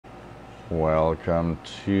Welcome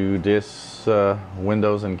to this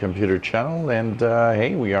Windows and Computer channel, and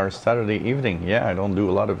hey, we are Saturday evening. Yeah, I don't do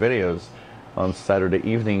a lot of videos on Saturday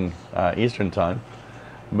evening Eastern time,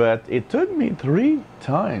 but it took me 3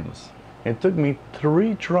 times. It took me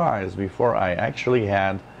 3 tries before I actually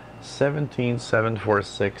had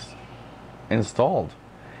 17746 installed.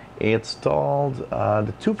 It installed,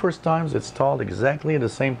 the 2 first times it installed exactly the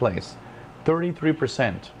same place,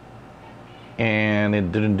 33%, and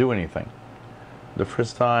it didn't do anything. The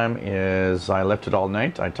first time is I left it all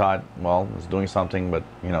night. I thought, well, it's doing something, but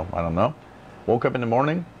I don't know. Woke up in the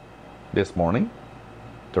morning, this morning,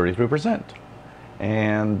 33%.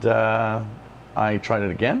 And I tried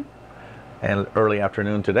it again, and early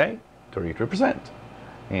afternoon today, 33%.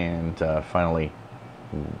 And finally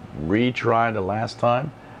retried the last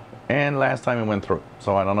time, and last time it went through.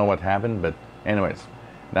 So I don't know what happened, but anyways,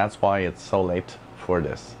 that's why it's so late for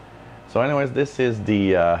this. So anyways, this is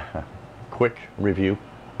the quick review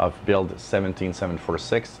of build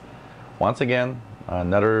 17746. Once again,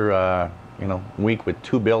 another week with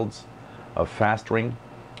 2 builds of fast ring.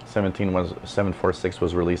 746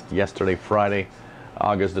 was released yesterday, Friday,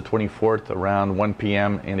 August the 24th, around 1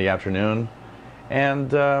 p.m. in the afternoon.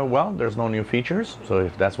 And well, there's no new features, so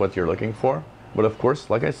if that's what you're looking for. But of course,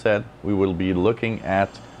 like I said, we will be looking at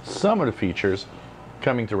some of the features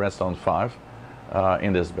coming to Redstone 5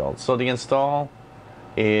 in this build. So the install,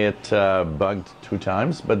 it bugged 2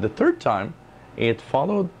 times, but the 3rd time it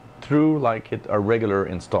followed through like a regular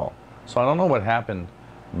install. So I don't know what happened,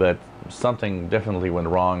 but something definitely went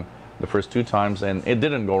wrong the first 2 times, and it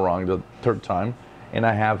didn't go wrong the 3rd time, and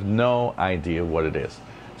I have no idea what it is.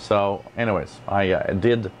 So anyways, I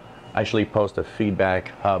did actually post a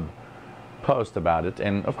feedback hub post about it,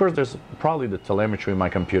 and of course there's probably the telemetry in my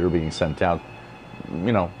computer being sent out,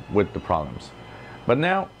 with the problems. But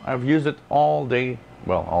now I've used it all day,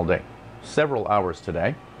 several hours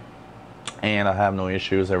today, and I have no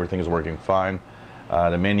issues. Everything is working fine.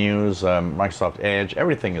 The menus, Microsoft Edge,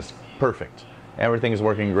 everything is perfect. Everything is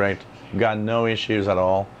working great. Got no issues at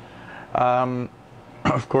all.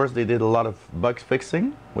 Of course, they did a lot of bug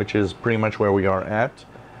fixing, which is pretty much where we are at.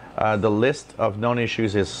 The list of known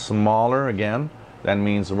issues is smaller again. That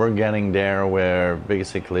means we're getting there where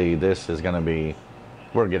basically this is going to be,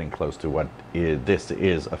 we're getting close to what this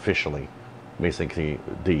is officially, basically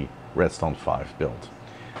the Redstone 5 build.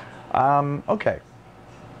 Okay,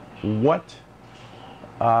 what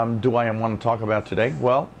do I want to talk about today?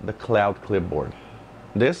 Well, the cloud clipboard.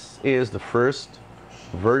 This is the first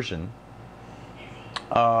version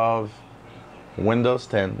of Windows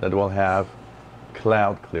 10 that will have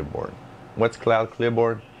cloud clipboard. What's cloud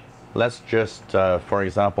clipboard? Let's just, for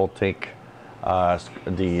example, take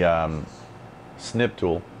the snip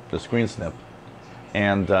tool, the screen snip,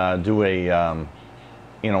 and do a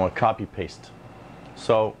copy paste.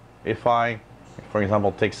 So if I, for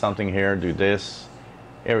example, take something here, do this,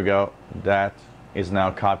 here we go, that is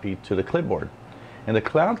now copied to the clipboard. And the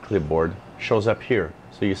cloud clipboard shows up here.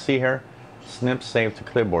 So you see here, snip save to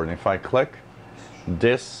clipboard. And if I click,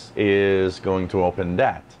 this is going to open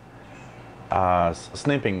that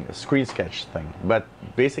snipping screen sketch thing. But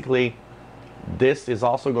basically, this is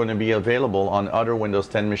also going to be available on other Windows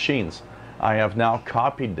 10 machines. I have now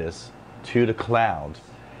copied this to the cloud,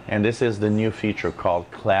 and this is the new feature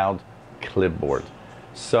called Cloud Clipboard.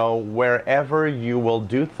 So wherever you will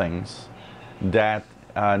do things that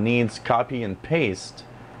needs copy and paste,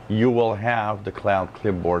 you will have the Cloud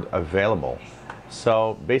Clipboard available.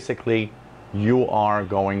 So basically, you are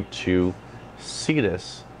going to see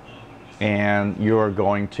this, and you are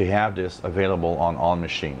going to have this available on all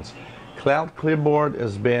machines. Cloud Clipboard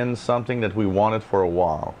has been something that we wanted for a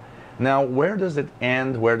while. Now, where does it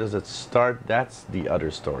end? Where does it start? That's the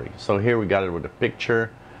other story. So here we got it with a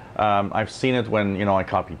picture. I've seen it when I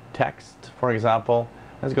copy text, for example.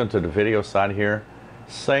 Let's go to the video side here.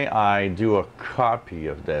 Say I do a copy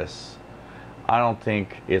of this. I don't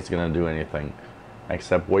think it's gonna do anything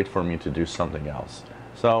except wait for me to do something else.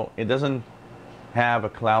 So it doesn't have a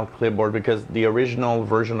cloud clipboard because the original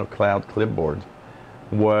version of cloud clipboard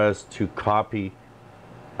was to copy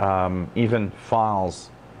even files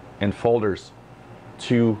and folders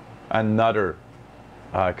to another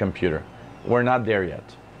computer. We're not there yet,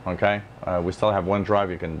 okay? We still have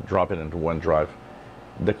OneDrive. You can drop it into OneDrive.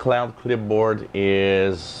 The cloud clipboard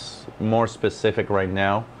is more specific right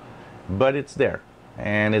now, but it's there,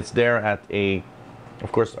 and it's there at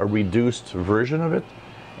of course, a reduced version of it.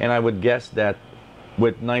 And I would guess that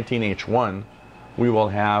with 19H1, we will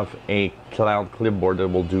have a cloud clipboard that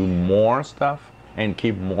will do more stuff and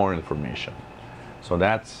keep more information. So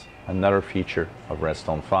that's another feature of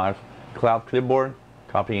Redstone 5. Cloud clipboard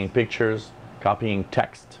copying pictures, copying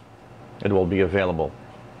text. It will be available.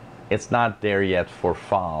 It's not there yet for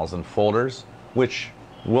files and folders, which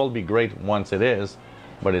will be great once it is,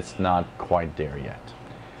 but it's not quite there yet.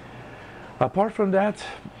 Apart from that,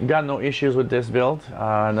 got no issues with this build.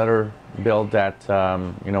 Another build that,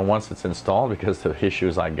 once it's installed, because the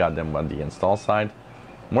issues I got them on the install side,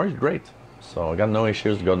 works great. So I got no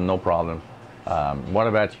issues, got no problem. What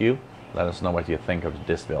about you? Let us know what you think of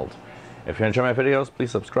this build. If you enjoy my videos,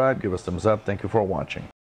 please subscribe, give us a thumbs up. Thank you for watching.